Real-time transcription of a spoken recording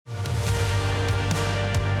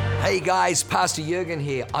Hey guys, Pastor Jurgen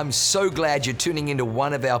here. I'm so glad you're tuning into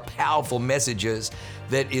one of our powerful messages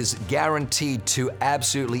that is guaranteed to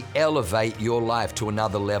absolutely elevate your life to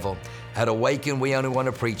another level. At Awaken, we only want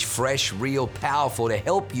to preach fresh, real, powerful to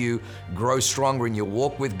help you grow stronger in your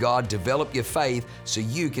walk with God, develop your faith so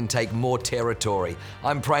you can take more territory.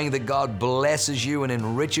 I'm praying that God blesses you and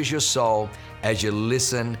enriches your soul as you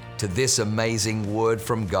listen to this amazing word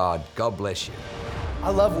from God. God bless you.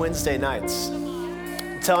 I love Wednesday nights.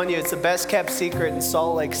 I'm telling you, it's the best kept secret in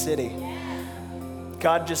Salt Lake City.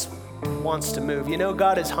 God just wants to move. You know,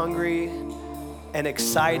 God is hungry and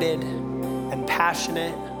excited and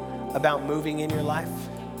passionate about moving in your life.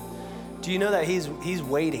 Do you know that He's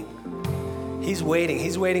waiting? He's waiting.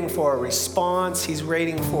 He's waiting for a response. He's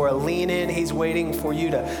waiting for a lean in. He's waiting for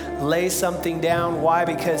you to lay something down. Why?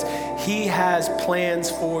 Because He has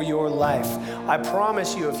plans for your life. I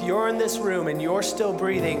promise you, if you're in this room and you're still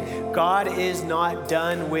breathing, God is not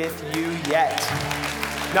done with you yet.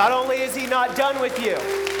 Not only is He not done with you,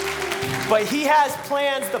 but He has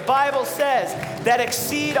plans, the Bible says, that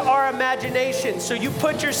exceed our imagination. So you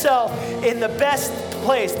put yourself in the best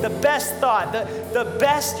place, the best thought, the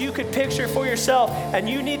best you could picture for yourself. And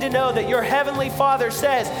you need to know that your Heavenly Father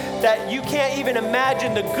says that you can't even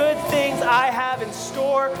imagine the good things I have in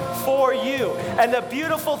store for you. And the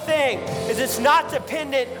beautiful thing is it's not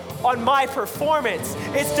dependent on my performance.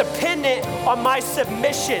 It's dependent on my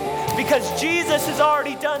submission, because Jesus has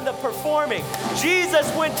already done the performing.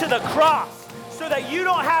 Jesus went to the cross so that you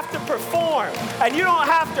don't have to perform and you don't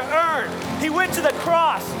have to earn. He went to the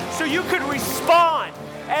cross so you could respond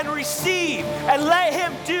and receive and let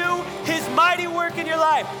Him do His mighty work in your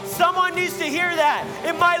life. Someone needs to hear that.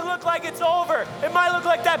 It might look like it's over. It might look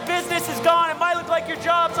like that business is gone. It might look like your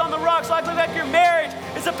job's on the rocks. It might look like your marriage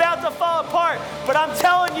is about to fall apart. But I'm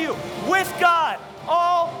telling you, with God,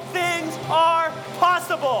 all things are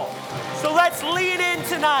possible. So let's lean in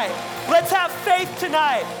tonight. Let's have faith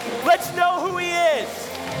tonight. Let's know who He is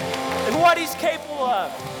and what He's capable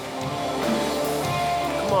of.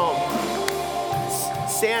 Come on.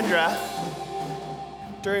 Sandra,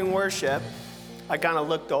 during worship, I kind of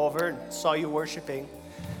looked over and saw you worshiping,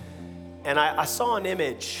 and I saw an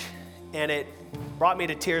image, and it brought me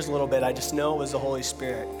to tears a little bit. I just know it was the Holy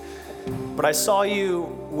Spirit. But I saw you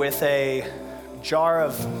with a jar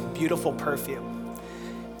of beautiful perfume,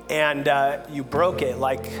 and you broke it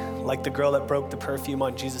like the girl that broke the perfume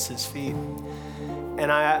on Jesus' feet.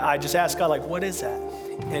 And I just asked God, like, what is that?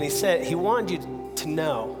 And He said He wanted you to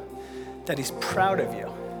know that He's proud of you.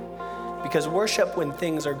 Because worship when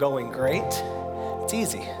things are going great, it's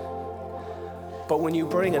easy. But when you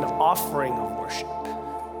bring an offering of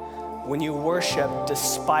worship, when you worship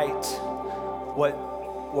despite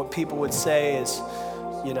what people would say is,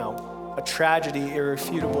 you know, a tragedy,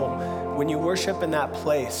 irrefutable, when you worship in that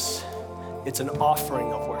place, it's an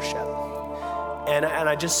offering of worship. And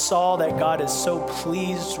I just saw that God is so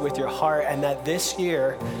pleased with your heart, and that this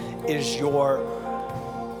year is your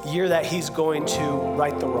year that He's going to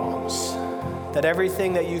right the wrongs. That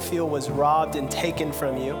everything that you feel was robbed and taken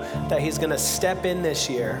from you, that He's gonna step in this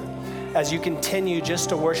year as you continue just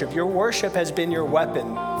to worship. Your worship has been your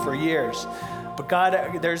weapon for years. But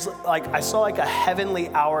God, there's like, I saw like a heavenly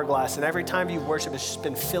hourglass, and every time you worship, it's just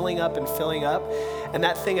been filling up and filling up. And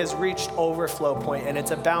that thing has reached overflow point, and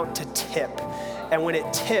it's about to tip. And when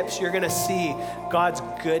it tips, you're gonna see God's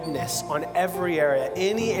goodness on every area,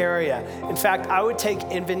 any area. In fact, I would take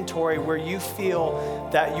inventory where you feel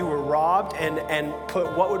that you were robbed and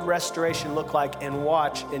put what would restoration look like, and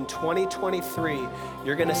watch in 2023,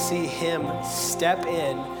 you're gonna see Him step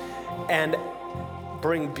in and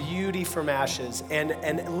bring beauty from ashes,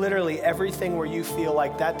 and literally everything where you feel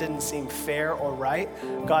like that didn't seem fair or right,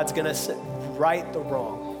 God's gonna right the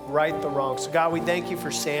wrong. Right the wrong. So God, we thank You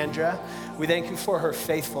for Sandra. We thank You for her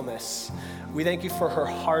faithfulness. We thank You for her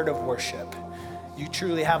heart of worship. You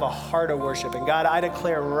truly have a heart of worship. And God, I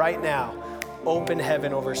declare right now, open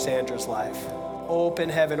heaven over Sandra's life. Open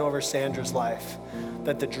heaven over Sandra's life.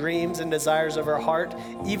 That the dreams and desires of her heart,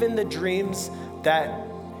 even the dreams that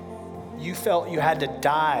you felt you had to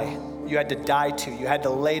die to, you had to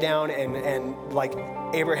lay down and like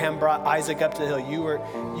Abraham brought Isaac up to the hill,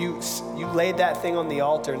 you laid that thing on the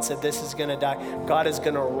altar and said, this is gonna die. God is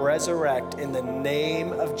gonna resurrect in the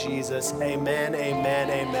name of Jesus. Amen, amen,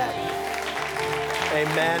 amen.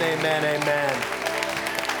 Amen, amen, amen.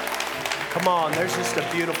 Come on, there's just a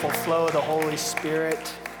beautiful flow of the Holy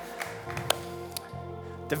Spirit.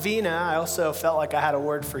 Davina, I also felt like I had a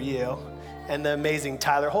word for you. And the amazing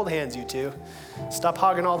Tyler. Hold hands, you two. Stop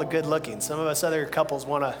hogging all the good looking. Some of us other couples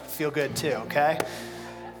want to feel good too, okay?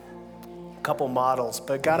 Couple models.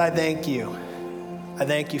 But God, I thank You I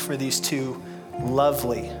thank you for these two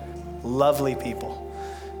lovely, lovely people.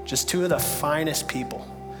 Just two of the finest people.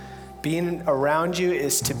 Being around you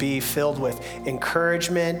is to be filled with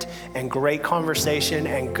encouragement and great conversation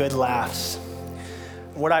and good laughs.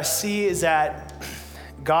 What I see is that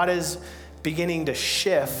God is beginning to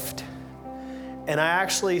shift, and I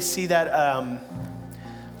actually see that,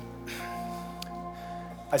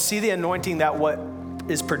 I see the anointing that what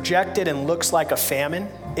is projected and looks like a famine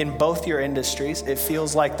in both your industries. It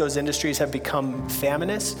feels like those industries have become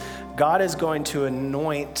famines. God is going to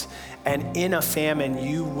anoint, and in a famine,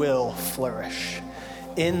 you will flourish.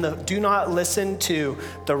 Do not listen to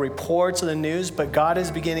the reports of the news, but God is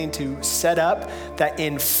beginning to set up that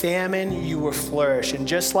in famine, you will flourish. And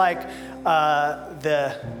just like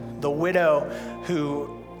the widow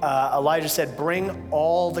who Elijah said, bring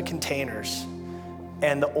all the containers,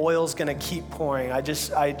 and the oil's gonna keep pouring. I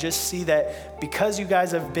just see that because you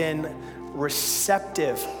guys have been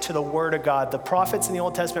receptive to the word of God. The prophets in the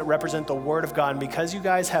Old Testament represent the word of God. And because you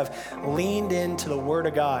guys have leaned into the word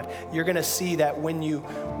of God, you're gonna see that when you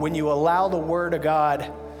allow the word of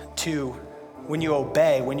God when you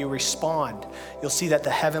obey, when you respond, you'll see that the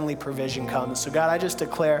heavenly provision comes. So God, I just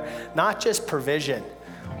declare not just provision,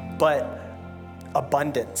 but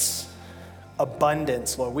abundance.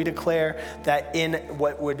 Abundance, Lord. We declare that in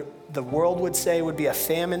what the world would say would be a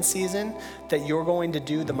famine season, that you're going to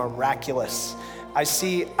do the miraculous. I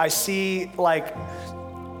see like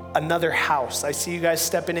another house. I see you guys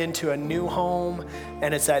stepping into a new home,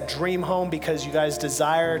 and it's that dream home because you guys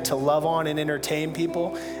desire to love on and entertain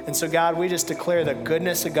people. And so God, we just declare the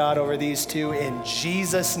goodness of God over these two in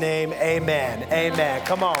Jesus' name, amen. Amen.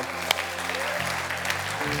 Come on.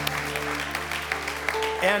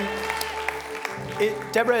 And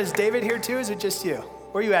Deborah, is David here too? Is it just you?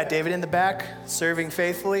 Where are you at, David? In the back, serving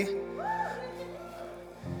faithfully?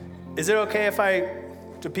 Is it okay if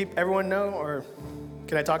everyone know, or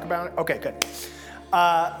can I talk about it? Okay, good.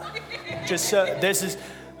 This is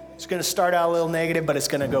going to start out a little negative, but it's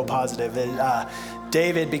going to go positive.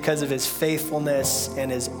 David, because of his faithfulness and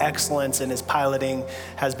his excellence in his piloting,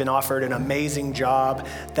 has been offered an amazing job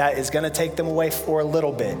that is going to take them away for a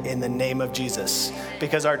little bit in the name of Jesus.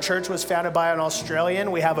 Because our church was founded by an Australian,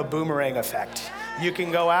 we have a boomerang effect. You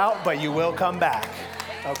can go out, but you will come back,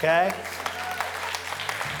 okay?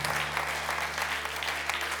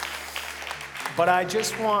 But I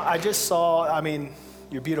just saw,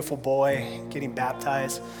 your beautiful boy getting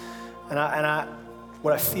baptized.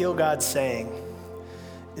 What I feel God saying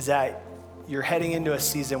is that you're heading into a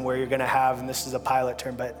season where you're gonna have, and this is a pilot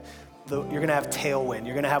term, but you're gonna have tailwind.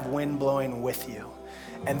 You're gonna have wind blowing with you.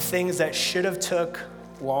 And things that should have took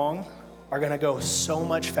long are gonna go so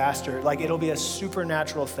much faster. Like, it'll be a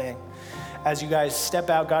supernatural thing. As you guys step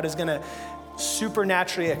out, God is gonna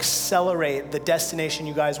supernaturally accelerate the destination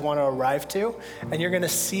you guys want to arrive to, and you're going to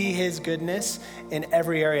see his goodness in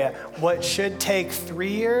every area. What should take 3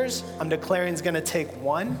 years, I'm declaring is going to take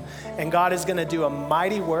 1, and God is going to do a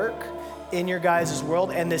mighty work in your guys'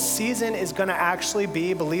 world. And this season is going to actually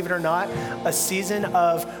be, believe it or not, a season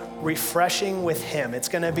of refreshing with him. It's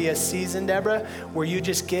going to be a season, Deborah, where you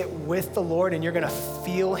just get with the Lord and you're going to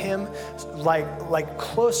feel him like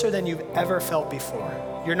closer than you've ever felt before.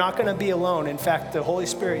 You're not going to be alone. In fact, the Holy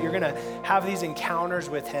Spirit, you're going to have these encounters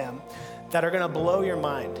with him that are going to blow your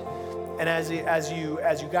mind. And as you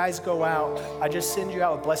guys go out, I just send you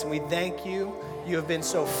out with blessing. We thank you. You have been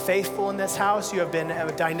so faithful in this house. You have been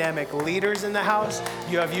dynamic leaders in the house.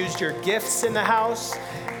 You have used your gifts in the house.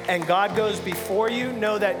 And God goes before you.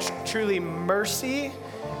 Know that truly mercy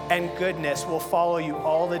and goodness will follow you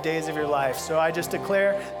all the days of your life. So I just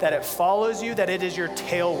declare that it follows you, that it is your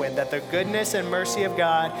tailwind, that the goodness and mercy of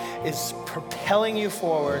God is propelling you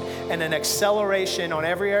forward, and an acceleration on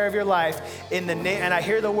every area of your life in the name. And I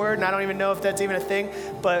hear the word, and I don't even know if that's even a thing,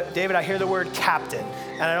 but David, I hear the word captain.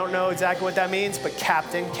 And I don't know exactly what that means, but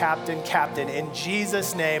captain, captain, captain. In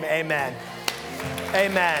Jesus' name, amen.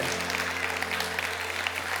 Amen.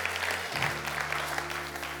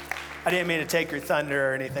 I didn't mean to take your thunder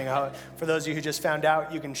or anything. For those of you who just found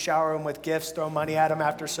out, you can shower them with gifts, throw money at them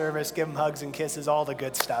after service, give them hugs and kisses, all the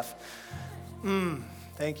good stuff.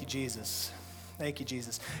 Thank you, Jesus. Thank you,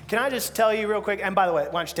 Jesus. Can I just tell you real quick, and by the way,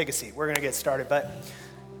 why don't you take a seat? We're going to get started, but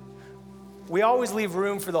we always leave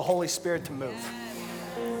room for the Holy Spirit to move.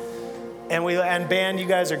 And band, you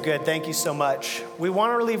guys are good. Thank you so much. We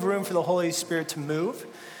want to leave room for the Holy Spirit to move.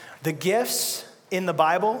 The gifts in the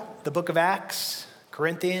Bible, the book of Acts,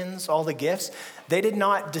 Corinthians, all the gifts, they did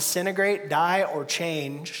not disintegrate, die, or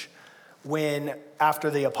change after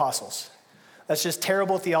the apostles. That's just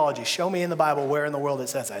terrible theology. Show me in the Bible where in the world it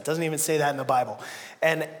says that. It doesn't even say that in the Bible.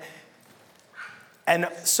 And And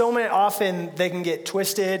so many, often they can get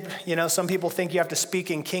twisted. You know, some people think you have to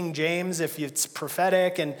speak in King James if it's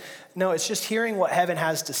prophetic. And no, it's just hearing what heaven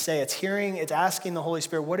has to say. It's asking the Holy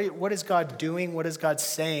Spirit, what is God doing? What is God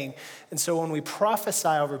saying? And so when we prophesy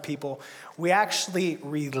over people, we actually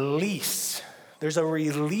release. There's a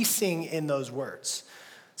releasing in those words.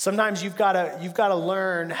 Sometimes you've got to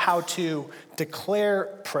learn how to declare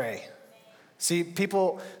pray. See,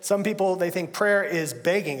 some people, they think prayer is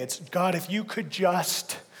begging. It's, God, if you could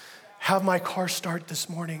just have my car start this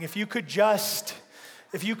morning. If you could just,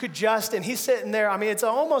 and he's sitting there, I mean, it's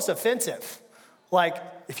almost offensive. Like,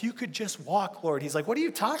 if you could just walk, Lord. He's like, what are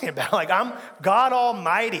you talking about? Like, I'm God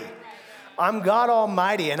Almighty. I'm God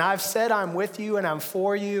Almighty, and I've said I'm with you and I'm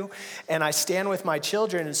for you, and I stand with my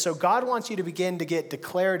children. And so God wants you to begin to get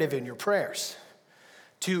declarative in your prayers,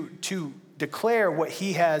 to declare what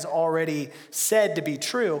he has already said to be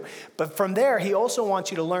true. But from there, he also wants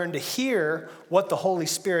you to learn to hear what the Holy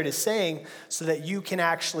Spirit is saying so that you can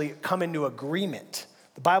actually come into agreement.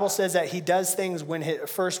 The Bible says that he does things when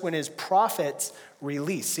his prophets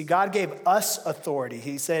release. See, God gave us authority.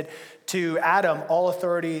 He said to Adam, all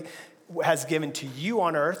authority has given to you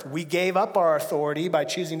on earth. We gave up our authority by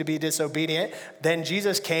choosing to be disobedient. Then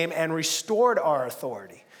Jesus came and restored our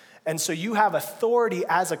authority. And so you have authority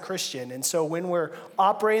as a Christian. And so when we're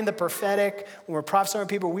operating the prophetic, when we're prophesying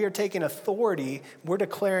people, we are taking authority. We're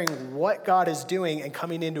declaring what God is doing and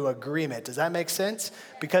coming into agreement. Does that make sense?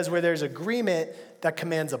 Because where there's agreement, that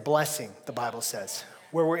commands a blessing, the Bible says.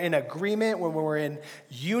 Where we're in agreement, where we're in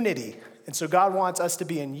unity. And so God wants us to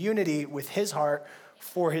be in unity with his heart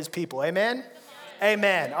for his people. Amen?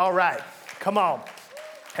 Amen. All right. Come on.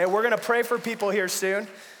 Hey, we're going to pray for people here soon.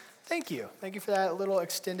 Thank you. Thank you for that little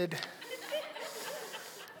extended,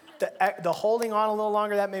 the holding on a little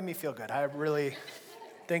longer, that made me feel good. I really,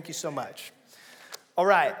 thank you so much. All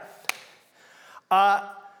right.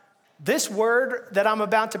 This word that I'm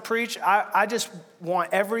about to preach, I just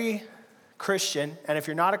want every Christian, and if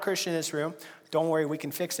you're not a Christian in this room, don't worry, we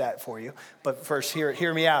can fix that for you. But first,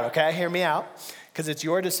 hear me out, okay? Hear me out, because it's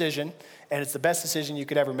your decision, and it's the best decision you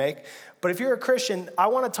could ever make. But if you're a Christian, I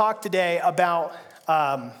want to talk today about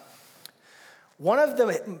one of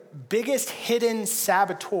the biggest hidden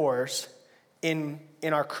saboteurs in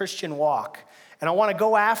our Christian walk. And I want to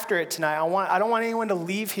go after it tonight. I don't want anyone to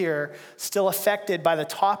leave here still affected by the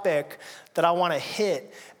topic that I want to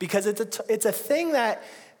hit, because it's a thing that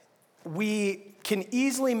we can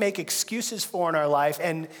easily make excuses for in our life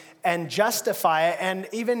and justify it, and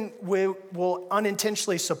even we will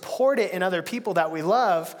unintentionally support it in other people that we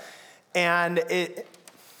love. And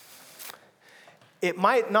it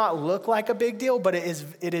might not look like a big deal, but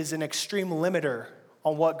it is an extreme limiter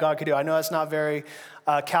on what God could do. I know that's not very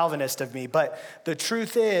Calvinist of me, but the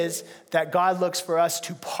truth is that God looks for us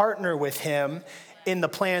to partner with him in the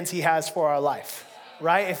plans he has for our life,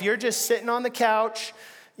 right? If you're just sitting on the couch,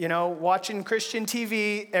 watching Christian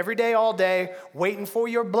TV every day, all day, waiting for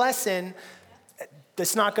your blessing,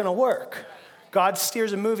 that's not going to work. God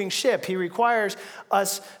steers a moving ship. He requires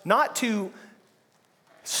us not to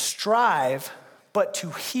strive, but to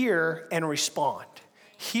hear and respond.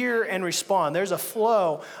 Hear and respond. There's a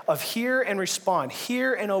flow of hear and respond,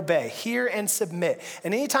 hear and obey, hear and submit.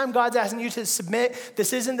 And anytime God's asking you to submit,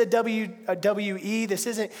 this isn't the WWE, this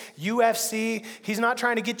isn't UFC. He's not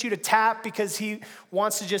trying to get you to tap because he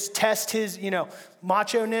wants to just test his,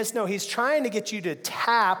 macho-ness. No, he's trying to get you to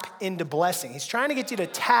tap into blessing. He's trying to get you to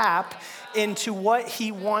tap into what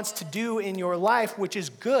he wants to do in your life, which is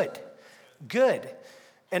good. Good.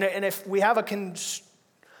 And if we have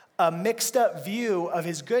a mixed up view of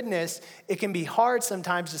his goodness, it can be hard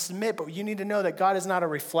sometimes to submit, but you need to know that God is not a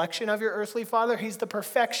reflection of your earthly father. He's the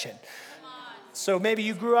perfection. So maybe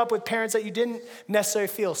you grew up with parents that you didn't necessarily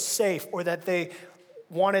feel safe, or that they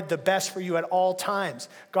wanted the best for you at all times.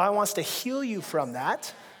 God wants to heal you from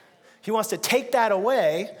that. He wants to take that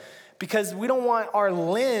away, because we don't want our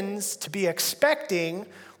lens to be expecting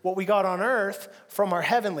what we got on earth from our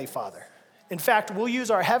heavenly Father. In fact, we'll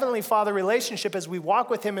use our Heavenly Father relationship as we walk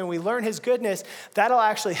with him and we learn his goodness. That'll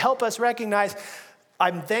actually help us recognize,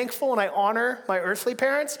 I'm thankful and I honor my earthly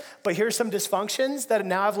parents, but here's some dysfunctions that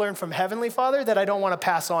now I've learned from Heavenly Father that I don't want to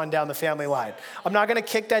pass on down the family line. I'm not going to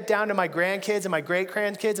kick that down to my grandkids and my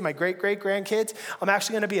great-grandkids and my great-great-grandkids. I'm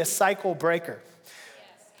actually going to be a cycle breaker.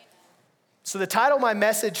 So the title of my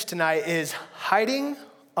message tonight is Hiding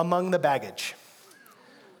Among the Baggage.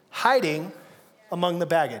 Hiding among the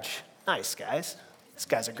baggage. Nice, guys. These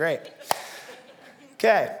guys are great.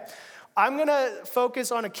 Okay. I'm going to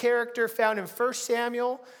focus on a character found in 1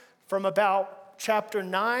 Samuel from about chapter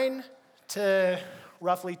 9 to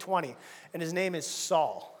roughly 20. And his name is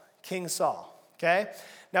Saul, King Saul. okay?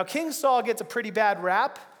 Now, King Saul gets a pretty bad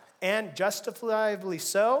rap, and justifiably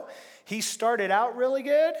so. He started out really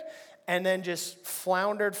good, and then just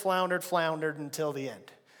floundered until the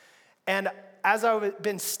end. And as I've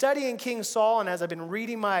been studying King Saul and as I've been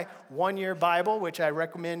reading my one-year Bible, which I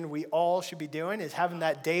recommend we all should be doing, is having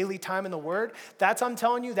that daily time in the Word. I'm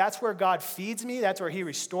telling you, that's where God feeds me. That's where he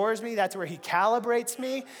restores me. That's where he calibrates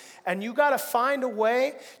me. And you got to find a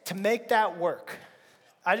way to make that work.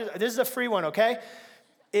 This is a free one, okay?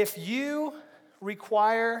 If you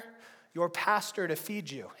require your pastor to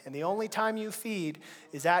feed you, and the only time you feed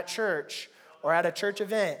is at church or at a church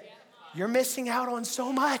event, you're missing out on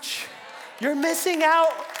so much. You're missing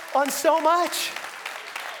out on so much.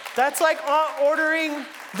 That's like ordering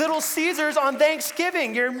Little Caesars on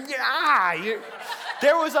Thanksgiving. There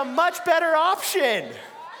was a much better option.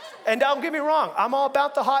 And don't get me wrong, I'm all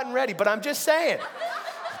about the hot and ready, but I'm just saying,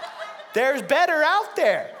 there's better out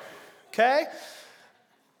there, okay?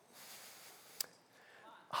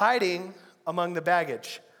 Hiding among the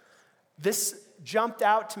baggage. This jumped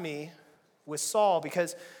out to me with Saul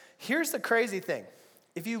because here's the crazy thing.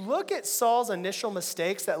 If you look at Saul's initial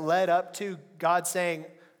mistakes that led up to God saying,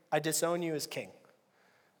 I disown you as king.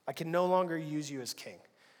 I can no longer use you as king.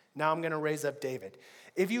 Now I'm going to raise up David.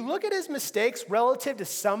 If you look at his mistakes relative to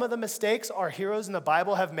some of the mistakes our heroes in the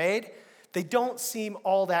Bible have made, they don't seem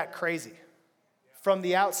all that crazy from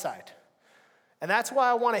the outside. And that's why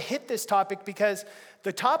I want to hit this topic, because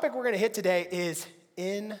the topic we're going to hit today is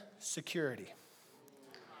insecurity.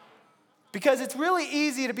 Because it's really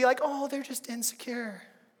easy to be like, oh, they're just insecure.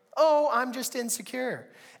 Oh, I'm just insecure.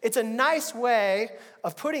 It's a nice way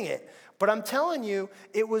of putting it. But I'm telling you,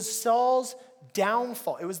 it was Saul's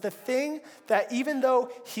downfall. It was the thing that even though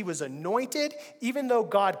he was anointed, even though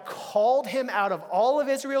God called him out of all of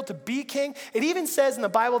Israel to be king, it even says in the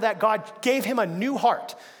Bible that God gave him a new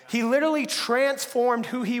heart. He literally transformed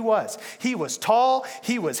who he was. He was tall,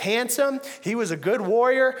 he was handsome, he was a good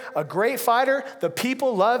warrior, a great fighter. The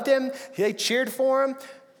people loved him, they cheered for him,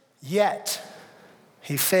 yet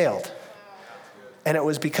he failed. And it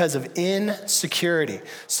was because of insecurity.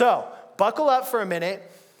 So, buckle up for a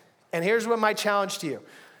minute, and here's what my challenge to you.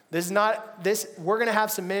 We're gonna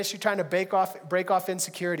have some ministry trying to break off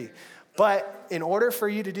insecurity. But in order for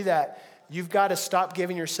you to do that, you've got to stop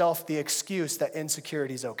giving yourself the excuse that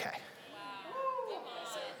insecurity is okay.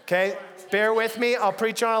 Okay, bear with me. I'll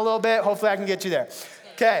preach on it a little bit. Hopefully I can get you there.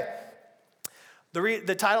 Okay,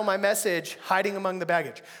 the title of my message, Hiding Among the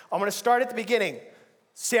Baggage. I'm going to start at the beginning.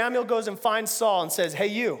 Samuel goes and finds Saul and says, hey,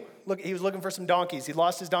 you. Look, he was looking for some donkeys. He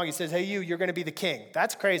lost his donkey. He says, hey, you're going to be the king.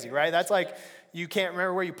 That's crazy, right? That's like you can't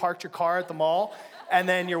remember where you parked your car at the mall, and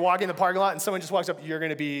then you're walking in the parking lot, and someone just walks up, you're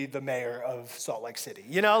going to be the mayor of Salt Lake City.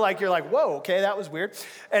 You know, like you're like, whoa, okay, that was weird.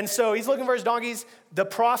 And so he's looking for his donkeys. The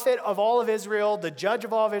prophet of all of Israel, the judge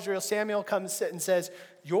of all of Israel, Samuel comes and says,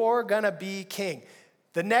 you're going to be king.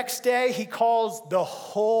 The next day, he calls the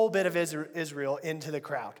whole bit of Israel into the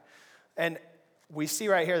crowd. And we see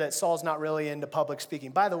right here that Saul's not really into public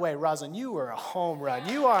speaking. By the way, Rosalind, you were a home run.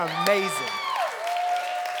 You are amazing.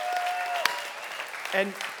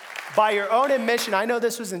 And by your own admission, I know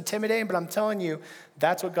this was intimidating, but I'm telling you,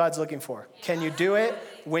 that's what God's looking for. Can you do it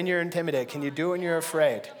when you're intimidated? Can you do it when you're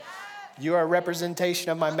afraid? You are a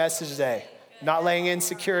representation of my message today. Not letting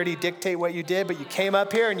insecurity dictate what you did, but you came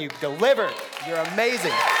up here and you delivered. You're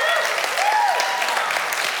amazing.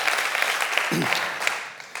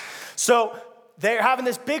 So they're having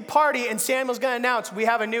this big party, and Samuel's going to announce, we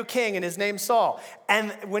have a new king, and his name's Saul.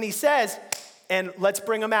 And when he says, and let's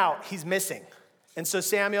bring him out, he's missing. And so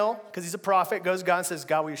Samuel, because he's a prophet, goes to God and says,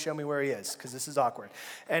 God, will you show me where he is? Because this is awkward.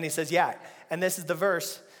 And he says, yeah. And this is the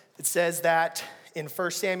verse. It says that in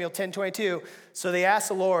 1 Samuel 10:22, so they asked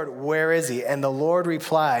the Lord, where is he? And the Lord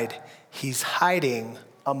replied, he's hiding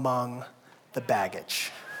among the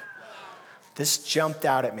baggage. This jumped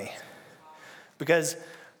out at me. Because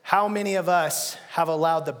how many of us have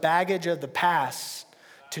allowed the baggage of the past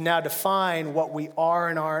to now define what we are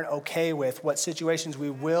and aren't okay with, what situations we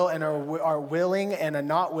will and are willing and are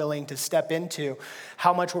not willing to step into,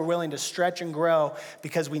 how much we're willing to stretch and grow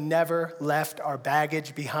because we never left our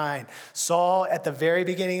baggage behind. Saul, at the very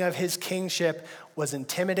beginning of his kingship, was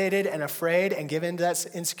intimidated and afraid and given to that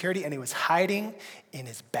insecurity, and he was hiding in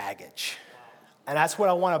his baggage. And that's what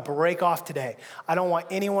I want to break off today. I don't want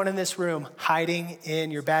anyone in this room hiding in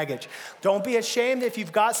your baggage. Don't be ashamed if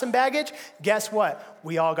you've got some baggage. Guess what?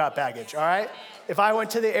 We all got baggage, all right? If I went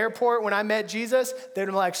to the airport when I met Jesus, they'd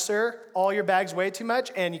be like, sir, all your bags weigh too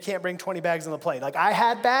much and you can't bring 20 bags on the plane. Like, I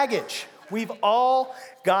had baggage. We've all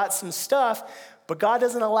got some stuff, but God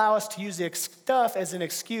doesn't allow us to use the stuff as an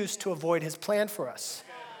excuse to avoid his plan for us.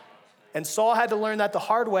 And Saul had to learn that the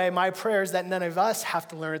hard way. My prayer is that none of us have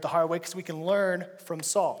to learn it the hard way because we can learn from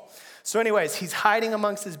Saul. So anyways, he's hiding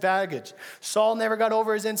amongst his baggage. Saul never got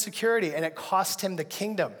over his insecurity, and it cost him the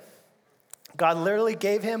kingdom. God literally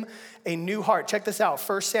gave him a new heart. Check this out,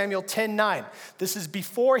 1 Samuel 10:9. This is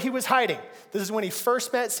before he was hiding. This is when he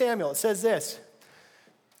first met Samuel. It says this,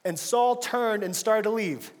 and Saul turned and started to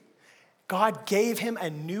leave. God gave him a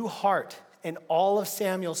new heart, and all of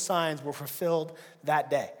Samuel's signs were fulfilled that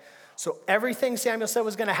day. So everything Samuel said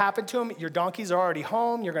was going to happen to him, your donkeys are already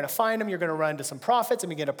home, you're going to find them, you're going to run to some prophets and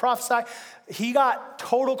begin to prophesy. He got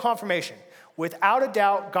total confirmation. Without a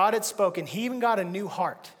doubt, God had spoken. He even got a new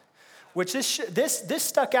heart, which this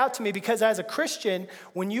stuck out to me because as a Christian,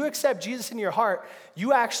 when you accept Jesus in your heart,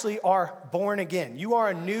 you actually are born again. You are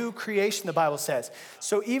a new creation, the Bible says.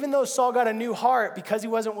 So even though Saul got a new heart, because he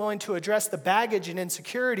wasn't willing to address the baggage and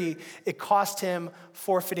insecurity, it cost him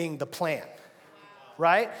forfeiting the plan.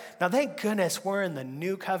 Right? Now, thank goodness we're in the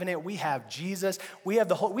new covenant. We have Jesus. We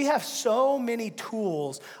have so many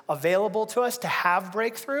tools available to us to have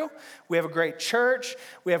breakthrough. We have a great church.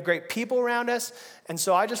 We have great people around us. And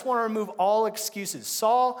so I just want to remove all excuses.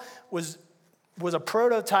 Saul was a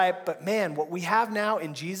prototype, but man, what we have now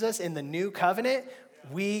in Jesus in the new covenant,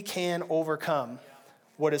 we can overcome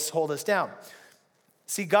what has held us down.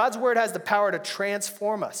 See, God's word has the power to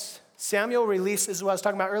transform us. Samuel released, this is what I was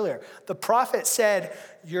talking about earlier. The prophet said,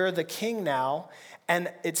 you're the king now.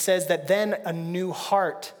 And it says that then a new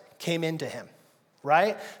heart came into him,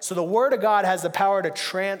 right? So the word of God has the power to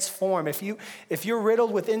transform. If you're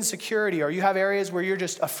riddled with insecurity or you have areas where you're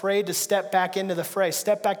just afraid to step back into the fray,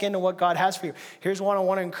 step back into what God has for you, here's what I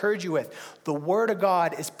want to encourage you with. The word of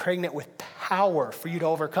God is pregnant with power for you to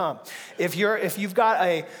overcome. If you've got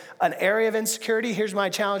an area of insecurity, here's my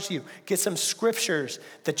challenge to you. Get some scriptures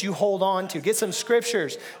that you hold on to. Get some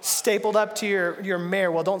scriptures stapled up to your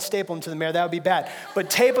mirror. Well, don't staple them to the mirror. That would be bad. But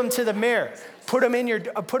tape them to the mirror. Put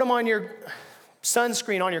them on your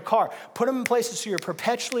sunscreen on your car. Put them in places so you're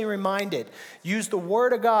perpetually reminded. Use the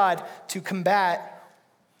word of God to combat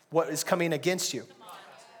what is coming against you.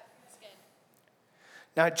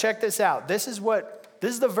 Now check this out. This is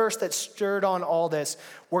the verse that stirred on all this.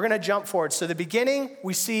 We're going to jump forward. So the beginning,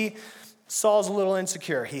 we see Saul's a little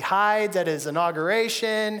insecure. He hides at his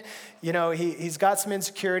inauguration. He's got some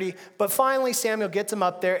insecurity. But finally, Samuel gets him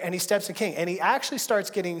up there and he steps in king. And he actually starts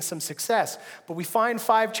getting some success. But we find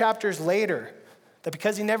 5 chapters later that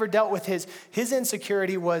because he never dealt with his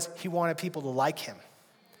insecurity was he wanted people to like him.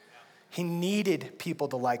 He needed people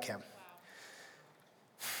to like him.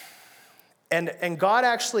 And God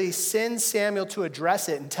actually sends Samuel to address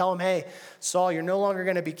it and tell him, hey, Saul, you're no longer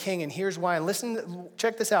going to be king, and here's why. And listen,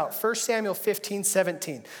 check this out, 1 Samuel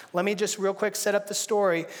 15:17. Let me just real quick set up the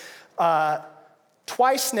story.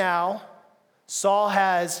 Twice now, Saul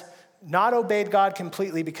has not obeyed God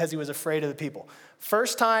completely because he was afraid of the people.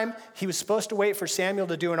 First time, he was supposed to wait for Samuel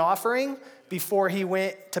to do an offering before he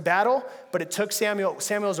went to battle, but it took Samuel.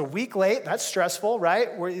 Samuel's a week late. That's stressful, right?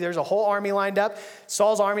 There's a whole army lined up.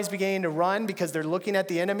 Saul's army's beginning to run because they're looking at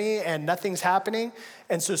the enemy and nothing's happening.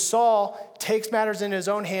 And so Saul takes matters in his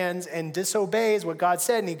own hands and disobeys what God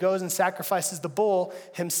said, and he goes and sacrifices the bull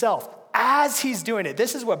himself. As he's doing it,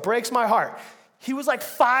 this is what breaks my heart. He was like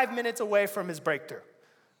 5 minutes away from his breakthrough.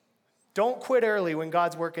 Don't quit early when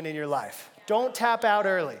God's working in your life. Don't tap out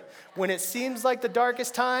early. When it seems like the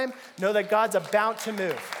darkest time, know that God's about to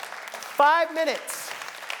move. 5 minutes.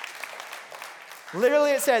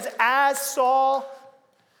 Literally it says, as Saul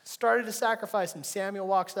started to sacrifice him, Samuel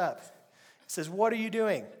walks up. He says, what are you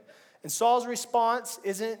doing? And Saul's response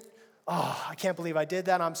isn't, oh, I can't believe I did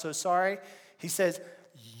that. I'm so sorry. He says,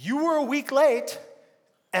 you were a week late,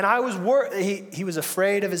 and I was he was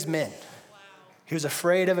afraid of his men. Wow. He was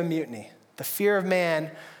afraid of a mutiny. The fear of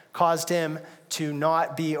man caused him to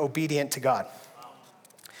not be obedient to God.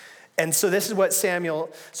 And so this is what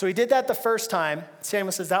so he did that the first time.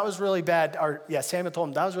 Samuel says, that was really bad. Samuel told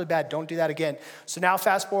him, that was really bad. Don't do that again. So now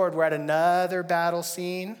fast forward, we're at another battle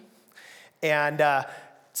scene. And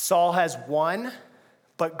Saul has won,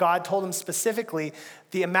 but God told him specifically,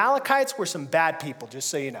 the Amalekites were some bad people, just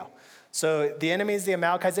so you know. So the enemies, the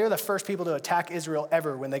Amalekites, they were the first people to attack Israel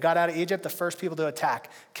ever. When they got out of Egypt, the first people to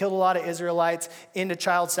attack. Killed a lot of Israelites, into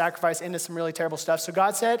child sacrifice, into some really terrible stuff. So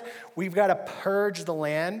God said, we've got to purge the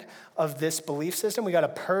land of this belief system. We got to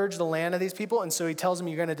purge the land of these people. And so he tells them,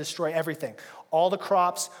 you're going to destroy everything. All the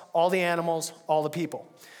crops, all the animals, all the people.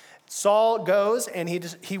 Saul goes and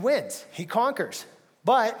he wins. He conquers.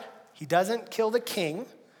 But he doesn't kill the king,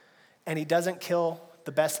 and he doesn't kill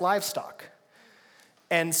the best livestock.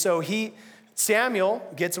 And so Samuel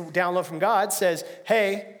gets a download from God, says,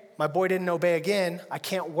 hey, my boy didn't obey again. I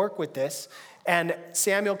can't work with this. And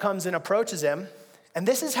Samuel comes and approaches him. And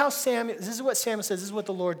this is what Samuel says. This is what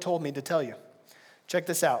the Lord told me to tell you. Check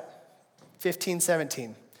this out.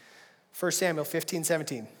 15:17. 1 Samuel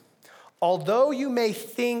 15:17. Although you may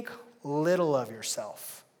think little of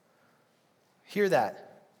yourself. Hear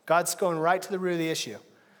that. God's going right to the root of the issue.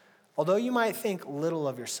 Although you might think little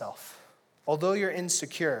of yourself, although you're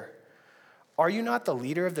insecure, are you not the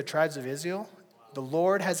leader of the tribes of Israel? The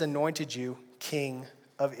Lord has anointed you king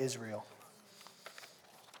of Israel.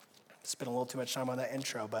 Spent a little too much time on that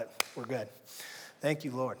intro, but we're good. Thank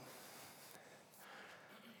you, Lord.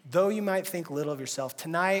 Though you might think little of yourself,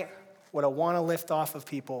 tonight, what I want to lift off of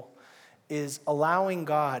people is allowing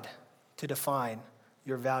God to define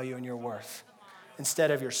your value and your worth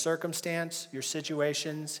instead of your circumstance, your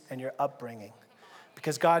situations, and your upbringing.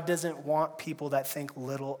 Because God doesn't want people that think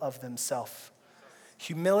little of themselves.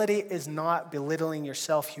 Humility is not belittling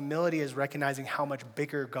yourself. Humility is recognizing how much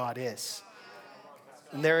bigger God is.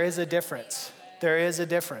 And there is a difference. There is a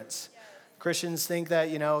difference. Christians think that,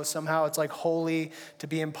 somehow it's like holy to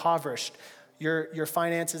be impoverished. Your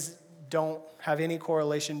finances don't have any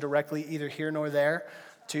correlation directly either here nor there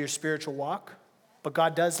to your spiritual walk. But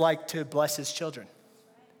God does like to bless his children.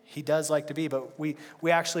 He does like to be, but we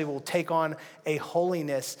actually will take on a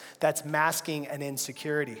holiness that's masking an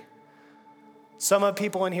insecurity. Some of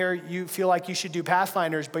people in here, you feel like you should do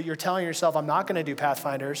Pathfinders, but you're telling yourself, I'm not going to do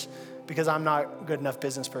Pathfinders because I'm not a good enough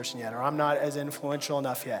business person yet, or I'm not as influential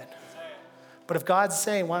enough yet. But if God's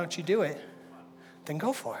saying, why don't you do it, then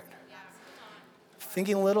go for it.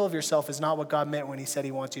 Thinking little of yourself is not what God meant when he said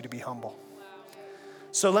he wants you to be humble.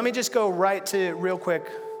 So let me just go right to, real quick,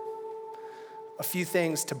 a few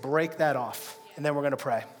things to break that off, and then we're going to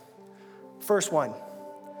pray. First one,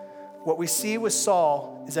 what we see with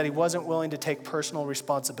Saul is that he wasn't willing to take personal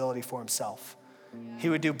responsibility for himself. He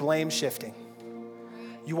would do blame shifting.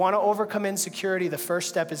 You want to overcome insecurity, the first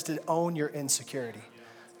step is to own your insecurity.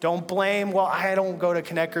 Don't blame, well, I don't go to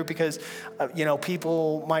Connect Group because,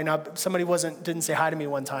 people might not, somebody didn't say hi to me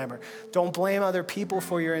one time. Or don't blame other people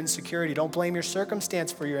for your insecurity. Don't blame your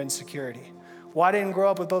circumstance for your insecurity. Well, I didn't grow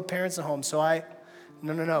up with both parents at home, so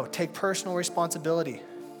no. Take personal responsibility.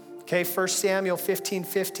 Okay, 1 Samuel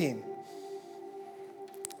 15:15.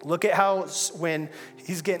 Look at how when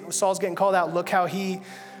Saul's getting called out, look how he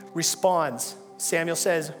responds. Samuel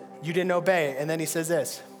says, you didn't obey. And then he says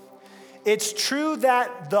this. It's true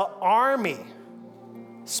that the army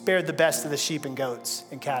spared the best of the sheep and goats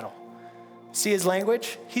and cattle. See his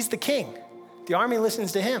language? He's the king. The army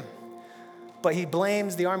listens to him. But he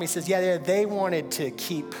blames the army. He says, they wanted to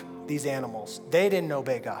keep these animals. They didn't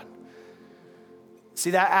obey God.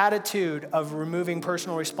 See, that attitude of removing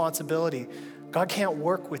personal responsibility, God can't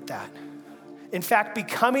work with that. In fact,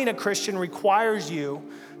 becoming a Christian requires you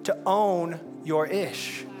to own your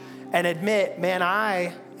ish and admit, man,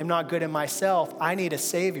 I am not good in myself. I need a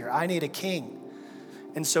savior. I need a king.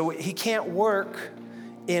 And so he can't work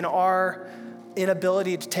in our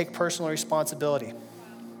inability to take personal responsibility.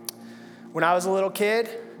 When I was a little kid,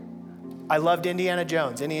 I loved Indiana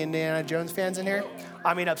Jones. Any Indiana Jones fans in here?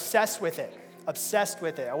 I mean, obsessed with it. Obsessed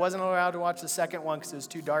with it. I wasn't allowed to watch the second one because it was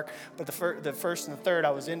too dark, but the first and the third,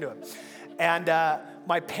 I was into it. And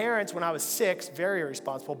my parents, when I was 6, very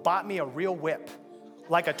irresponsible, bought me a real whip,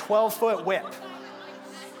 like a 12-foot whip.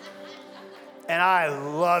 And I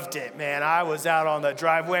loved it, man. I was out on the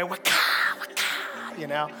driveway,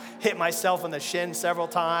 hit myself in the shin several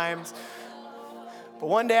times. But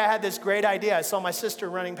one day I had this great idea. I saw my sister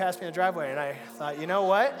running past me in the driveway, and I thought, you know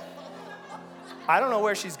what? I don't know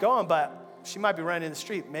where she's going, but she might be running in the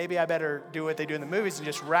street. Maybe I better do what they do in the movies and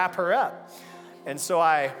just wrap her up. And so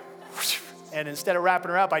instead of wrapping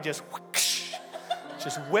her up, I just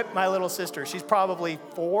whipped my little sister. She's probably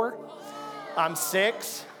 4. I'm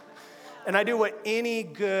 6. And I do what any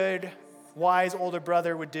good, wise older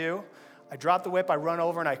brother would do. I drop the whip, I run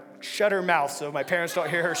over, and I shut her mouth so my parents don't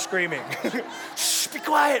hear her screaming. Shh, be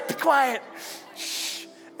quiet, be quiet. Shh.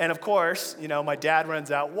 And of course, my dad runs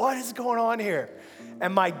out. What is going on here?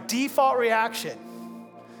 And my default reaction,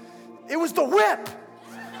 it was the whip.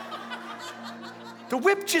 The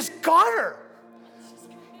whip just got her.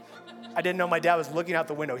 I didn't know my dad was looking out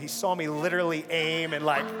the window. He saw me literally aim and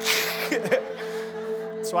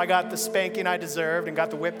So I got the spanking I deserved and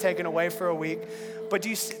got the whip taken away for a week. But do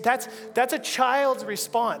you see, that's a child's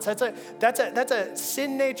response. That's a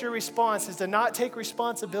sin nature response, is to not take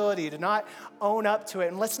responsibility, to not own up to it.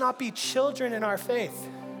 And let's not be children in our faith.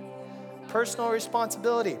 Personal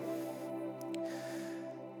responsibility.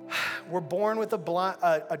 We're born with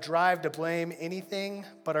a drive to blame anything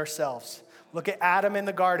but ourselves. Look at Adam in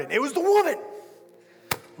the garden. It was the woman.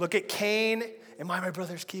 Look at Cain. Am I my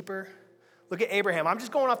brother's keeper? Look at Abraham. I'm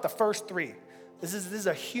just going off the first three. This is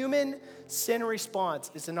a human sin response,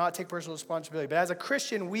 is to not take personal responsibility. But as a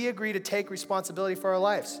Christian, we agree to take responsibility for our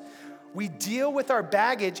lives. We deal with our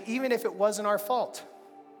baggage even if it wasn't our fault.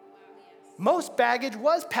 Most baggage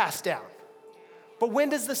was passed down. But when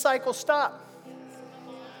does the cycle stop?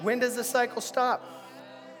 When does the cycle stop?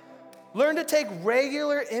 Learn to take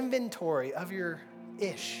regular inventory of your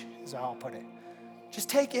ish, is how I'll put it. Just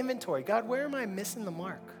take inventory. God, where am I missing the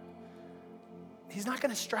mark? He's not going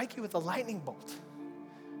to strike you with a lightning bolt.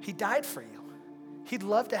 He died for you. He'd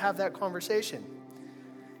love to have that conversation.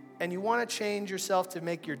 And you want to change yourself to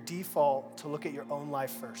make your default to look at your own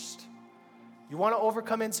life first. You want to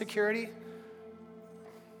overcome insecurity?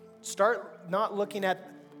 Start not looking at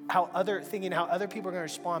thinking how other people are going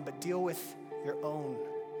to respond, but deal with your own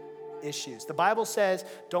issues. The Bible says,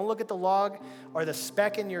 don't look at the log or the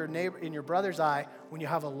speck in your brother's eye when you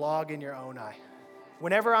have a log in your own eye.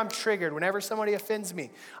 Whenever I'm triggered, whenever somebody offends me,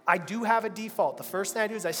 I do have a default. The first thing I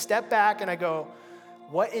do is I step back and I go,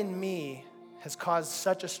 what in me has caused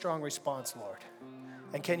such a strong response, Lord?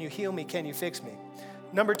 And can you heal me? Can you fix me?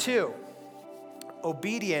 Number 2,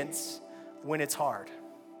 obedience when it's hard.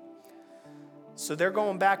 So they're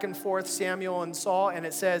going back and forth, Samuel and Saul, and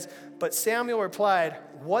it says, but Samuel replied,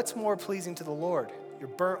 what's more pleasing to the Lord, your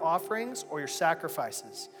burnt offerings or your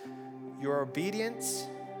sacrifices? Your obedience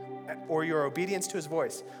or your obedience to his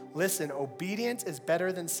voice? Listen, obedience is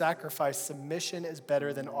better than sacrifice. Submission is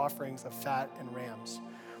better than offerings of fat and rams.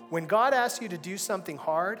 When God asks you to do something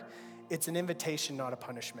hard, it's an invitation, not a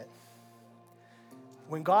punishment.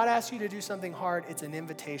 When God asks you to do something hard, it's an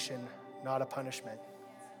invitation, not a punishment.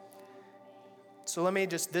 So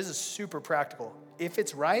this is super practical. If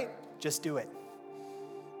it's right, just do it.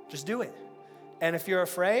 Just do it. And if you're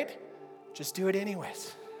afraid, just do it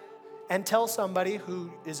anyways. And tell somebody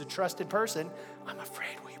who is a trusted person, I'm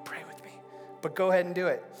afraid, will you pray with me? But go ahead and do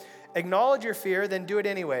it. Acknowledge your fear, then do it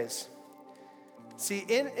anyways. See,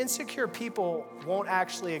 insecure people won't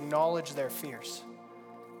actually acknowledge their fears.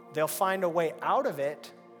 They'll find a way out of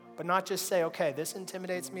it, but not just say, okay, this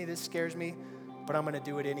intimidates me, this scares me, but I'm going to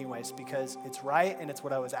do it anyways because it's right and it's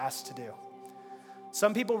what I was asked to do.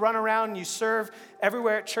 Some people run around and you serve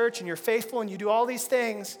everywhere at church and you're faithful and you do all these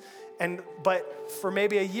things, but for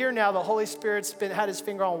maybe a year now, the Holy Spirit's had his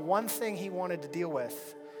finger on one thing he wanted to deal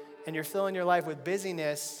with, and you're filling your life with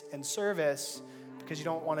busyness and service because you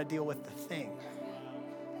don't want to deal with the thing.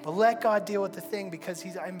 But let God deal with the thing because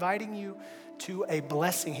he's inviting you to a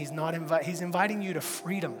blessing. He's inviting you to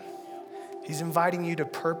freedom. He's inviting you to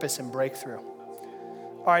purpose and breakthrough.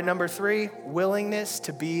 All right, number 3, willingness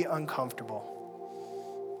to be uncomfortable.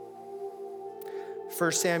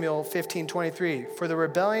 1 Samuel 15:23. For the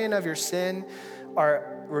rebellion of your sin,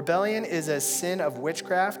 our rebellion is as sin of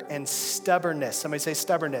witchcraft, and stubbornness, somebody say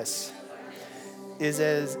stubbornness, is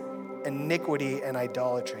as iniquity and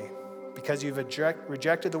idolatry. Because you've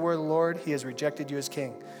rejected the word of the Lord, he has rejected you as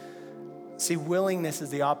king. See, willingness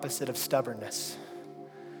is the opposite of stubbornness.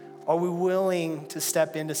 Are we willing to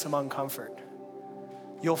step into some uncomfort?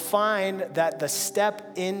 You'll find that the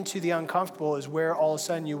step into the uncomfortable is where all of a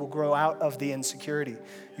sudden you will grow out of the insecurity.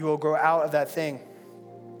 You will grow out of that thing.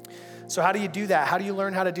 So how do you do that? How do you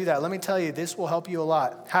learn how to do that? Let me tell you, this will help you a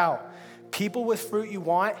lot. How? People with fruit you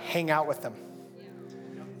want, hang out with them.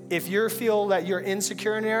 If you feel that you're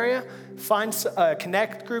insecure in an area, find a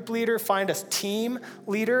connect group leader, find a team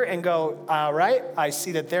leader and go, all right, I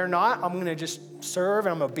see that they're not. I'm going to just serve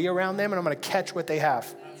and I'm going to be around them and I'm going to catch what they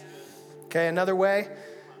have. Okay, another way,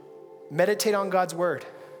 meditate on God's word.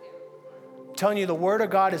 I'm telling you, the word of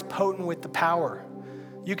God is potent with the power.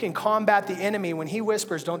 You can combat the enemy. When he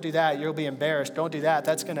whispers, don't do that, you'll be embarrassed. Don't do that,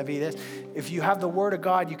 that's going to be this. If you have the word of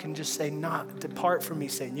God, you can just say, depart from me,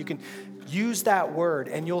 Satan. You can use that word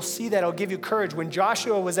and you'll see that it'll give you courage. When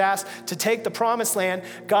Joshua was asked to take the promised land,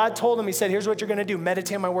 God told him, he said, here's what you're going to do.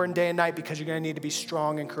 Meditate on my word day and night because you're going to need to be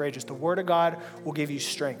strong and courageous. The word of God will give you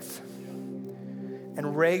strength.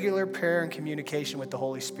 And regular prayer and communication with the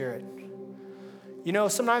Holy Spirit. You know,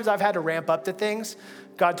 sometimes I've had to ramp up to things.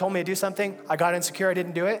 God told me to do something. I got insecure. I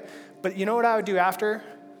didn't do it. But you know what I would do after?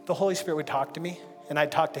 The Holy Spirit would talk to me, and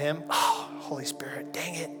I'd talk to him. Oh, Holy Spirit,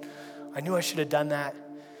 dang it. I knew I should have done that.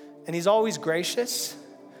 And he's always gracious,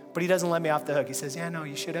 but he doesn't let me off the hook. He says, yeah, no,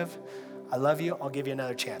 you should have. I love you. I'll give you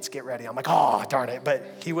another chance. Get ready. I'm like, oh, darn it. But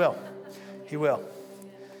he will. He will.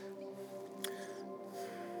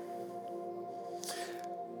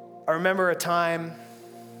 I remember a time,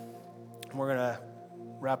 and we're going to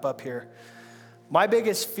wrap up here. My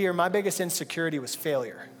biggest fear, my biggest insecurity was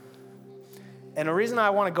failure. And the reason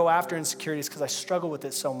I want to go after insecurity is because I struggle with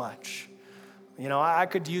it so much. You know, I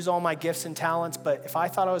could use all my gifts and talents, but if I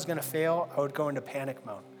thought I was gonna fail, I would go into panic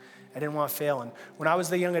mode. I didn't want to fail. And when I was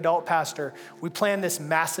the young adult pastor, we planned this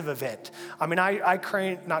massive event. I mean,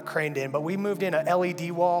 not craned in, but we moved in an LED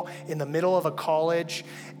wall in the middle of a college,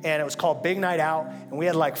 and it was called Big Night Out, and we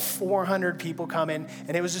had like 400 people coming,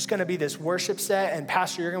 and it was just gonna be this worship set, and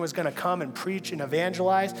Pastor Jurgen was gonna come and preach and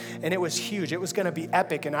evangelize, and it was huge. It was gonna be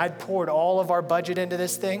epic, and I'd poured all of our budget into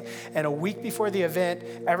this thing, and a week before the event,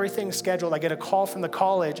 everything's scheduled. I get a call from the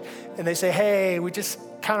college, and they say, hey, we just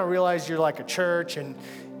kind of realized you're like a church,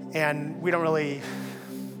 and we don't really,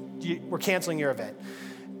 we're canceling your event.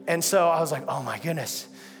 And so I was like, oh my goodness.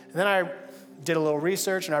 And then I did a little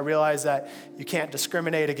research and I realized that you can't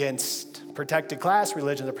discriminate against protected class,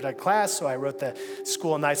 religion's a protected class. So I wrote the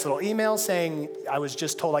school a nice little email saying, I was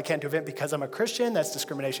just told I can't do an event because I'm a Christian. That's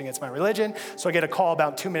discrimination against my religion. So I get a call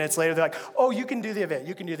about 2 minutes later. They're like, oh, you can do the event.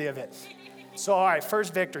 You can do the event. So all right,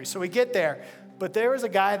 first victory. So we get there, but there was a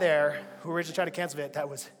guy there who originally tried to cancel the event that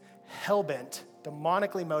was hell-bent,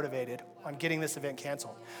 demonically motivated on getting this event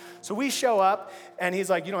canceled. So we show up, and he's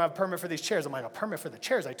like, you don't have a permit for these chairs. I'm like, a permit for the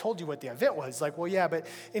chairs? I told you what the event was. He's like, well, yeah, but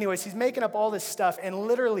anyways, he's making up all this stuff, and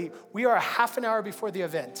literally, we are a half an hour before the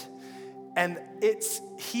event, and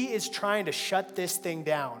he is trying to shut this thing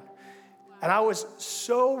down. And I was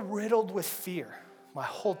so riddled with fear. My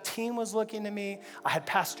whole team was looking to me. I had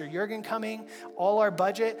Pastor Jurgen coming, all our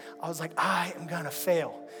budget. I was like, I am gonna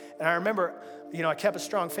fail. And I remember, you know, I kept a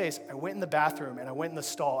strong face. I went in the bathroom and I went in the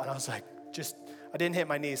stall and I was like, I didn't hit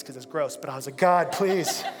my knees because it's gross, but I was like, God,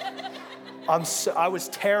 please. I was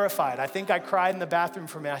terrified. I think I cried in the bathroom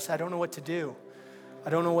for me. I said, I don't know what to do. I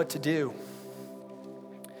don't know what to do.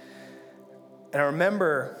 And I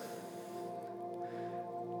remember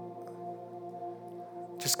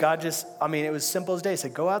it was simple as day. He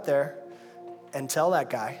said, go out there and tell that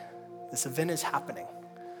guy this event is happening.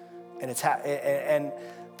 And and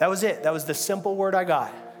that was it. That was the simple word I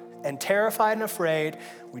got. And terrified and afraid,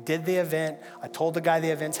 we did the event. I told the guy the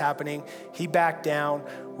event's happening. He backed down.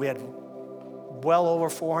 We had well over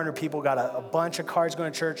 400 people, got a bunch of cards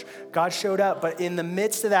going to church. God showed up. But in the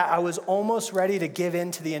midst of that, I was almost ready to give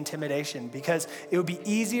in to the intimidation because it would be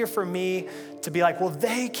easier for me to be like, well,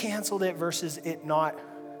 they canceled it versus it not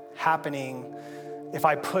happening if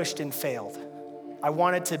I pushed and failed. I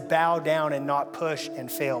wanted to bow down and not push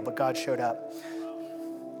and fail, but God showed up.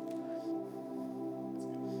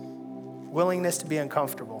 Willingness to be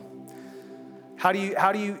uncomfortable. How do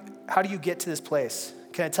you get to this place?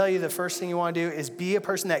 Can I tell you the first thing you want to do is be a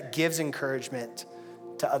person that gives encouragement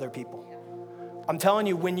to other people. I'm telling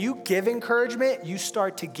you, when you give encouragement, you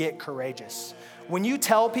start to get courageous. When you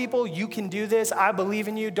tell people you can do this, I believe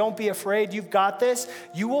in you, don't be afraid, you've got this,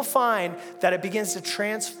 you will find that it begins to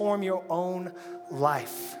transform your own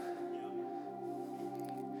life.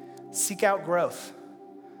 Seek out growth.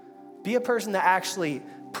 Be a person that actually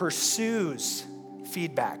pursues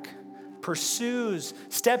feedback,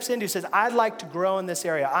 steps into, says, I'd like to grow in this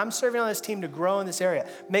area. I'm serving on this team to grow in this area.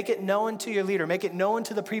 Make it known to your leader. Make it known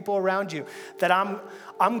to the people around you that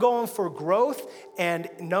I'm going for growth and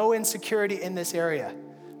no insecurity in this area.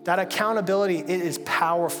 That accountability, it is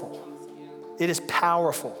powerful. It is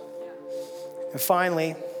powerful. And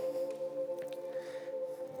finally,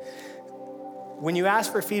 when you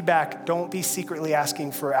ask for feedback, don't be secretly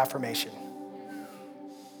asking for affirmation.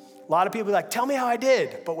 A lot of people are like, tell me how I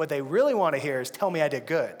did. But what they really want to hear is, tell me I did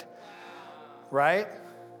good. Right?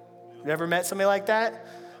 You ever met somebody like that?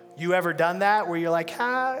 You ever done that where you're like,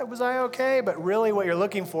 was I okay? But really what you're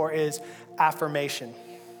looking for is affirmation.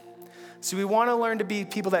 So we want to learn to be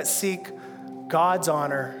people that seek God's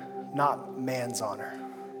honor, not man's honor.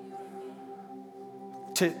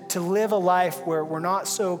 To live a life where we're not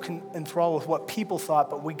so enthralled with what people thought,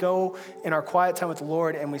 but we go in our quiet time with the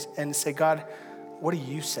Lord and say, God, what do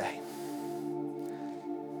you say?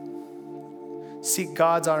 Seek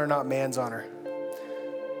God's honor, not man's honor.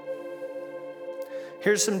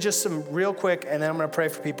 Here's some real quick, and then I'm going to pray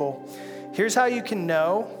for people. Here's how you can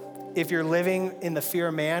know if you're living in the fear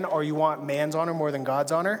of man or you want man's honor more than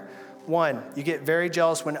God's honor. 1, you get very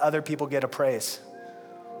jealous when other people get a praise.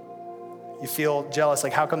 You feel jealous,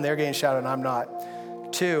 like how come they're getting shouted and I'm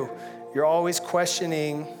not? 2, you're always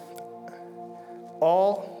questioning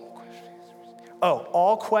all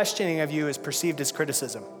questioning of you is perceived as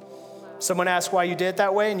criticism. Someone asks why you did it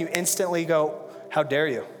that way and you instantly go, how dare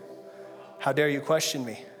you? How dare you question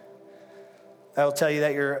me? That'll tell you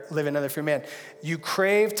that you're living under fear of man. You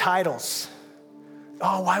crave titles.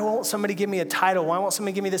 Oh, why won't somebody give me a title? Why won't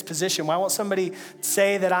somebody give me this position? Why won't somebody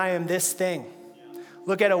say that I am this thing?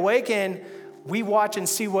 Look, at Awaken, we watch and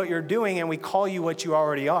see what you're doing and we call you what you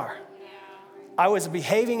already are. I was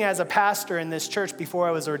behaving as a pastor in this church before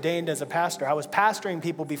I was ordained as a pastor. I was pastoring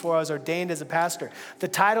people before I was ordained as a pastor. The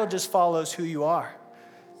title just follows who you are.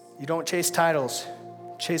 You don't chase titles,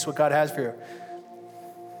 chase what God has for you.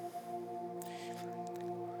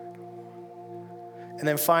 And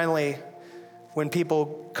then finally, when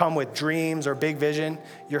people come with dreams or big vision,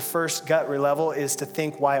 your first gut level is to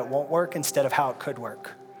think why it won't work instead of how it could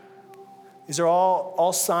work. These are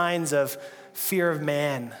all signs of fear of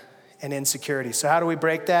man and insecurity. So how do we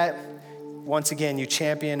break that? Once again, you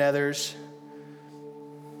champion others.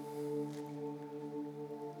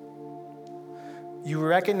 You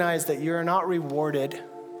recognize that you're not rewarded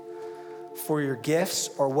for your gifts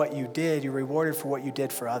or what you did. You're rewarded for what you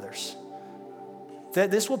did for others.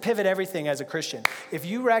 This will pivot everything as a Christian. If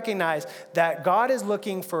you recognize that God is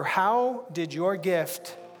looking for how did your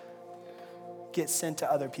gift get sent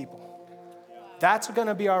to other people? That's going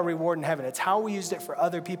to be our reward in heaven. It's how we used it for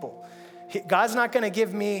other people. God's not going to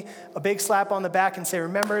give me a big slap on the back and say,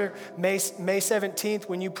 remember May 17th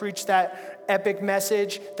when you preached that epic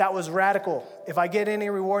message? That was radical. If I get any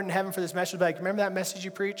reward in heaven for this message, I'll be like, remember that message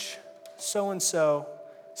you preached? So-and-so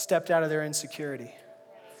stepped out of their insecurity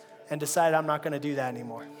and decided I'm not going to do that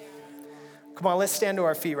anymore. Come on, let's stand to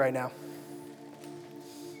our feet right now.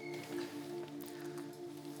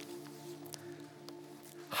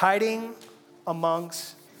 Hiding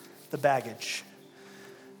amongst the baggage.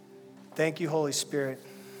 Thank you, Holy Spirit.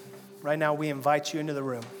 Right now, we invite you into the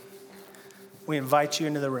room. We invite you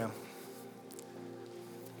into the room.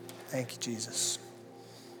 Thank you, Jesus.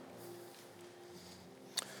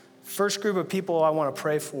 First group of people I want to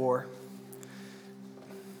pray for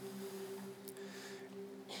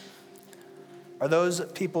are those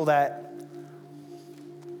people that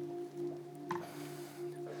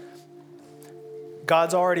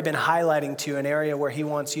God's already been highlighting to an area where he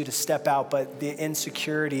wants you to step out, but the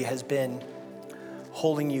insecurity has been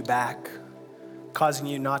holding you back, causing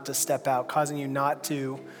you not to step out, causing you not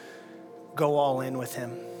to go all in with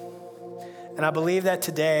him. And I believe that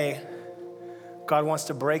today, God wants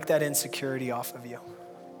to break that insecurity off of you.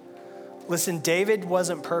 Listen, David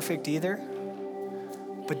wasn't perfect either,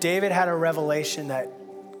 but David had a revelation that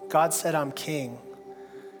God said, I'm king,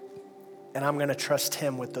 and I'm going to trust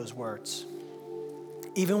him with those words.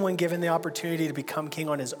 Even when given the opportunity to become king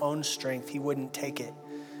on his own strength, he wouldn't take it.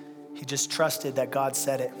 He just trusted that God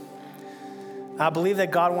said it. I believe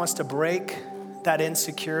that God wants to break that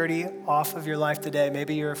insecurity off of your life today.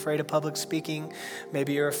 Maybe you're afraid of public speaking.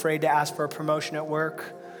 Maybe you're afraid to ask for a promotion at work.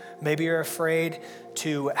 Maybe you're afraid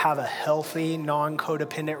to have a healthy,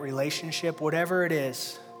 non-codependent relationship. Whatever it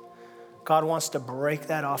is, God wants to break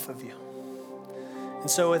that off of you. And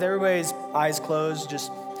so with everybody's eyes closed,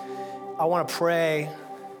 I want to pray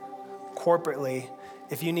corporately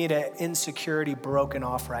if you need an insecurity broken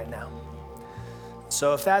off right now.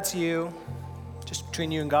 So if that's you, just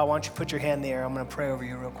between you and God, why don't you put your hand in the air? I'm going to pray over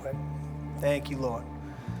you real quick. Thank you, Lord.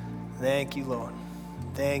 Thank you, Lord.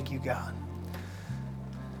 Thank you, God.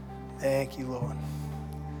 Thank you, Lord.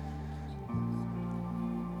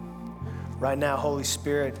 Right now, Holy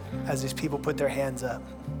Spirit, as these people put their hands up,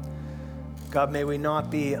 God, may we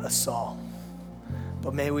not be a Saul,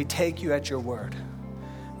 but may we take you at your word.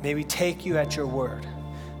 May we take you at your word,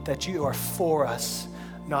 that you are for us,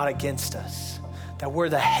 not against us, that we're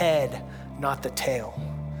the head, not the tail,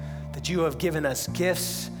 that you have given us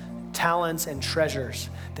gifts, talents, and treasures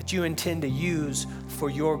that you intend to use for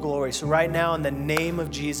your glory. So right now, in the name of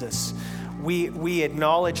Jesus, we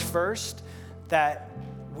acknowledge first that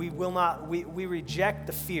we reject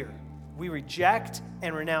the fear. We reject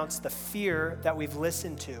and renounce the fear that we've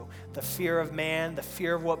listened to, the fear of man, the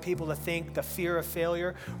fear of what people think, the fear of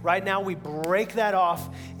failure. Right now, we break that off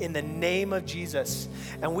in the name of Jesus.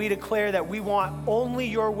 And we declare that we want only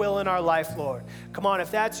your will in our life, Lord. Come on, if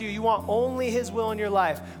that's you, you want only his will in your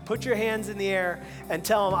life, put your hands in the air and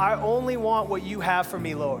tell him, I only want what you have for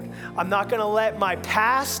me, Lord. I'm not going to let my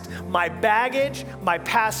past, my baggage, my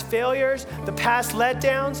past failures, the past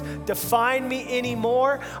letdowns define me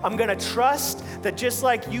anymore. I'm going to trust that just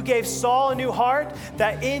like you gave Saul a new heart,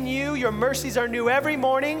 that in you, your mercies are new every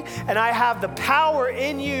morning, and I have the power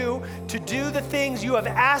in you to do the things you have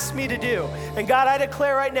asked me to do. And God, I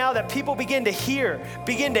declare right now that people begin to hear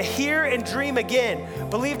and dream again.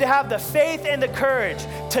 Believe to have the faith and the courage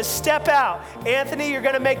to step out. Anthony, you're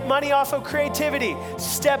gonna make money off of creativity.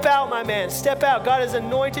 Step out, my man, step out. God has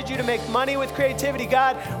anointed you to make money with creativity.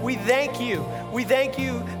 God, we thank you. We thank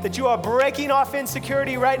you that you are breaking off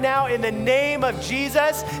insecurity right now in the name of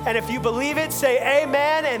Jesus. And if you believe it, say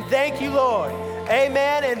amen and thank you, Lord.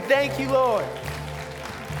 Amen and thank you, Lord.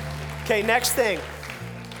 Okay, next thing.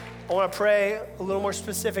 I want to pray a little more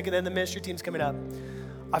specific, and then the ministry team's coming up.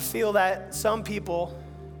 I feel that some people,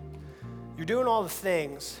 you're doing all the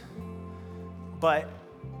things, but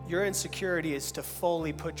your insecurity is to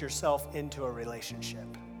fully put yourself into a relationship,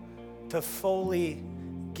 to fully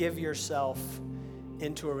give yourself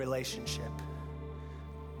into a relationship.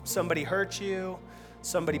 Somebody hurt you,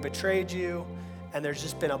 somebody betrayed you, and there's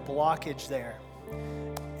just been a blockage there.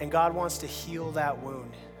 And God wants to heal that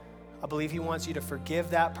wound. I believe he wants you to forgive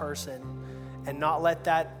that person and not let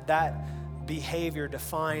that behavior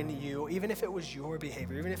define you, even if it was your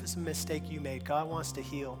behavior, even if it's a mistake you made. God wants to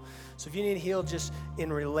heal. So if you need to heal just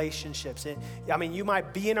in relationships, you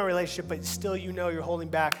might be in a relationship, but still you're holding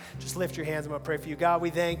back, just lift your hands. I'm going to pray for you. God, we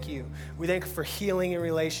thank you. We thank you for healing in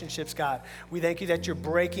relationships, God. We thank you that you're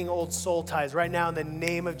breaking old soul ties. Right now, in the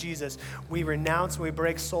name of Jesus, we renounce and we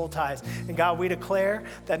break soul ties. And God, we declare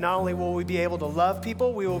that not only will we be able to love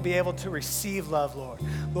people, we will be able to receive love, Lord.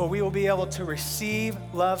 Lord, we will be able to receive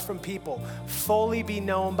love from people, fully be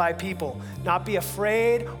known by people, not be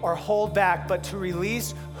afraid or hold back, but to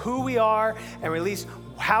release who we are and release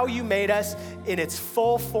how you made us in its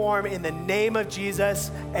full form in the name of Jesus.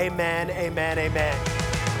 Amen, amen, amen.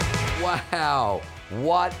 Wow,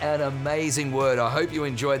 what an amazing word. I hope you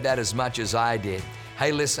enjoyed that as much as I did.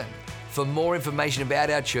 Hey, listen, for more information about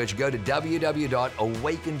our church, go to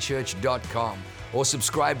www.awakenchurch.com or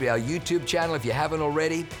subscribe to our YouTube channel if you haven't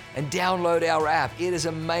already, and download our app. It is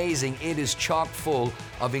amazing. It is chock full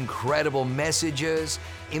of incredible messages,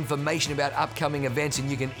 information about upcoming events,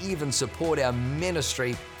 and you can even support our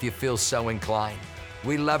ministry if you feel so inclined.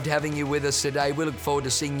 We loved having you with us today. We look forward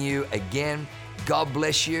to seeing you again. God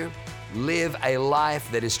bless you. Live a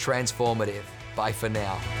life that is transformative. Bye for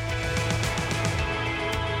now.